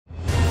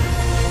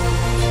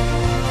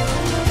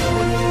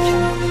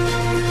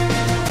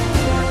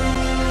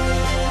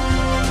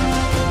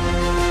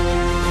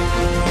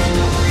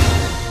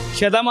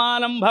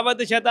శతమానం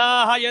భవతి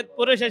శతాః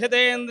యత్పురుష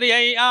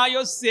శతేంద్రియై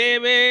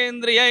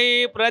ఆయుష్యేవేంద్రియై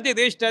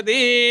ప్రతిష్టతి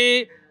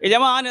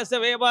యజమానస్య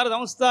వ్యాపార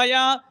సంస్థాయ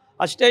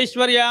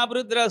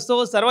అష్టైశ్వర్యాభివృద్ధిరస్తు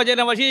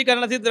సర్వజన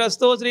వశీకరణ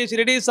సిద్ధిరస్తు శ్రీ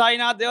షిరిడి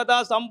సాయినాథ్ దేవత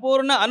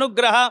సంపూర్ణ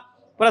అనుగ్రహ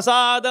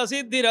ప్రసాద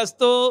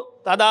సిద్ధిరస్తు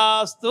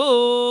తదాస్తు.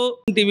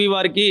 టీవీ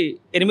వారికి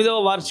 8వ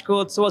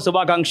వార్షికోత్సవ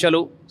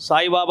శుభాకాంక్షలు,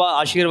 సాయిబాబా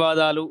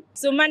ఆశీర్వాదాలు.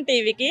 సుమన్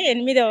టీవీకి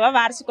 8వ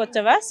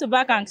వార్షికోత్సవ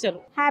శుభాకాంక్షలు.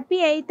 Happy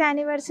 8th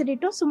anniversary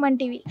to Suman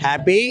TV.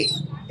 Happy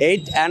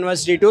 8th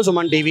anniversary to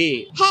Suman TV.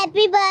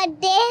 Happy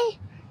birthday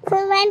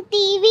Suman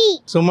TV.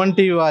 Suman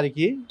TV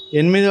వారికి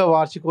 8వ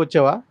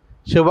వార్షికోత్సవ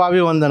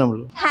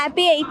శుభాభివందనములు.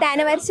 Happy 8th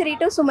anniversary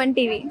to Suman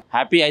TV.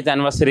 Happy 8th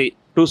anniversary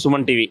to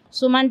Suman TV.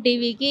 Suman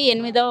టీవీకి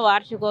 8వ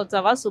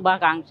వార్షికోత్సవ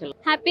శుభాకాంక్షలు.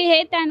 Happy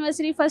 8th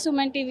anniversary for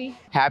Suman TV.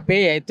 Happy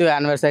 8th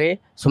anniversary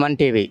Suman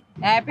TV.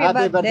 Happy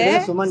birthday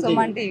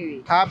Suman TV.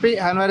 Happy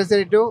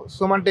anniversary to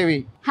Suman TV.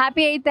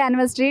 Happy 8th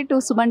anniversary to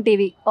Suman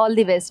TV. All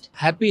the best.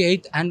 Happy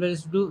 8th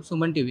anniversary to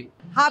Suman TV.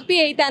 Happy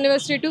 8th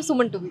anniversary to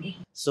Suman TV.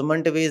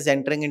 Suman TV is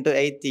entering into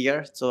 8th year,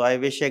 so I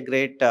wish a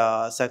great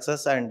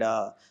success and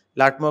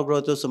lot more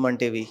growth to Suman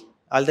TV.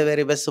 All the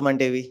very best, Suman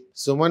TV.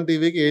 Suman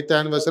టీవీకి 8th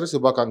anniversary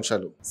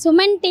శుభాకాంక్షలు.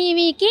 సుమన్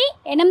టీవీకి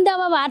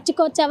 8వ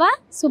వార్షికోత్సవ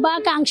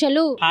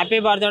శుభాకాంక్షలు. Happy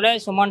birthday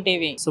Suman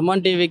TV.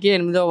 Suman టీవీకి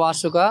 8వ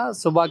వార్షిక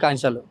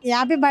శుభాకాంక్షలు.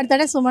 Happy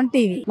birthday Suman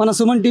TV. మన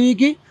సుమన్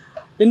టీవీకి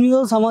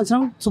 8వ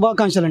సంవత్సరం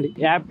శుభాకాంక్షలు అండి.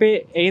 Happy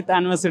 8th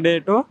anniversary day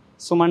to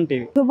Suman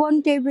TV. Suman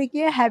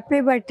టీవీకి హ్యాపీ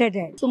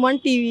బర్త్డే.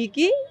 సుమన్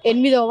టీవీకి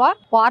 8వ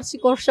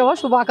వార్షికోత్సవ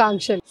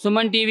శుభాకాంక్షలు.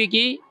 సుమన్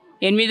టీవీకి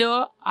 8వ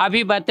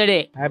happy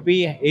birthday. Happy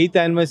 8th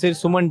anniversary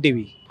Suman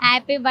TV.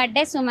 Happy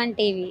birthday Suman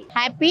TV.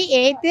 Happy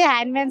 8th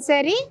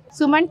anniversary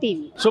Suman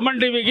TV. Suman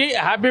టీవీకి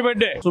హ్యాపీ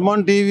బర్త్డే.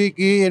 సుమన్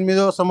టీవీకి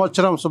 8వ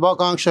సంవత్సరం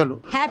శుభాకాంక్షలు.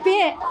 Happy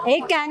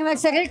 8th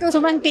anniversary to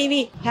Suman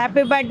TV.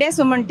 Happy birthday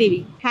Suman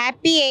TV.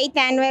 Happy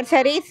 8th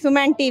anniversary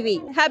Suman TV.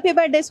 Happy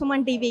birthday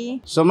Suman TV.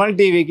 Suman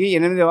టీవీకి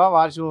 8వ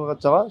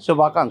వార్షికోత్సవ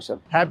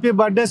శుభాకాంక్షలు. Happy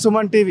birthday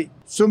Suman TV.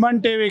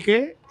 Suman టీవీకి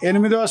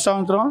 8వ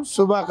సంవత్సరం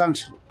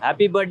శుభాకాంక్షలు.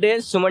 Happy birthday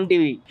Suman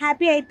TV.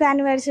 Happy 8th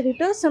anniversary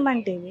to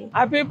Suman TV.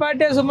 Happy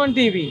birthday Suman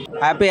TV.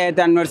 Happy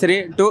 8th anniversary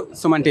to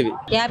Suman TV.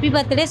 Happy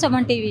birthday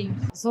Suman TV.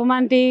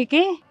 Suman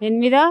టీవీకి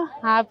 8వ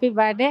happy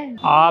birthday.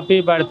 Happy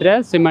birthday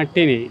Suman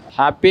TV.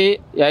 Happy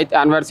 8th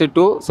anniversary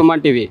to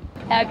Suman TV.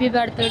 Happy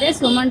birthday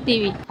Suman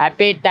TV. Happy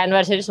 8th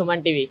anniversary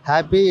Suman TV.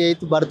 Happy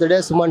 8th birthday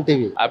Suman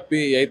TV. Happy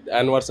 8th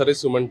anniversary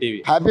Suman TV.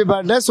 Happy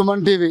birthday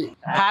Suman TV.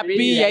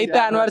 Happy 8th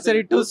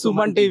anniversary to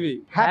Suman TV.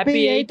 Happy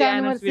 8th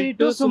anniversary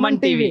to Suman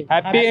TV.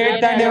 Happy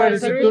 8th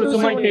anniversary to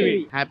Suman TV.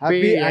 Happy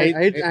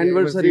 8th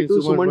anniversary to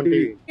Suman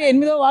TV.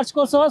 8వ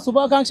వార్షికోత్సవ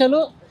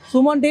శుభాకాంక్షలు.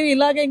 Suman TV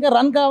ఇలాగే ఇంకా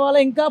run కావాలా,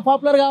 ఇంకా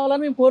popular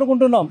కావాలని మేము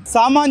కోరుకుంటున్నాం.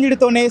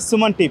 సామాన్యుడితోనే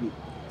సుమన్ టీవీ.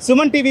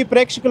 సుమన్ టీవీ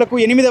ప్రేక్షకులకు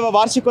 8వ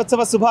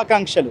వార్షికోత్సవ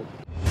శుభాకాంక్షలు.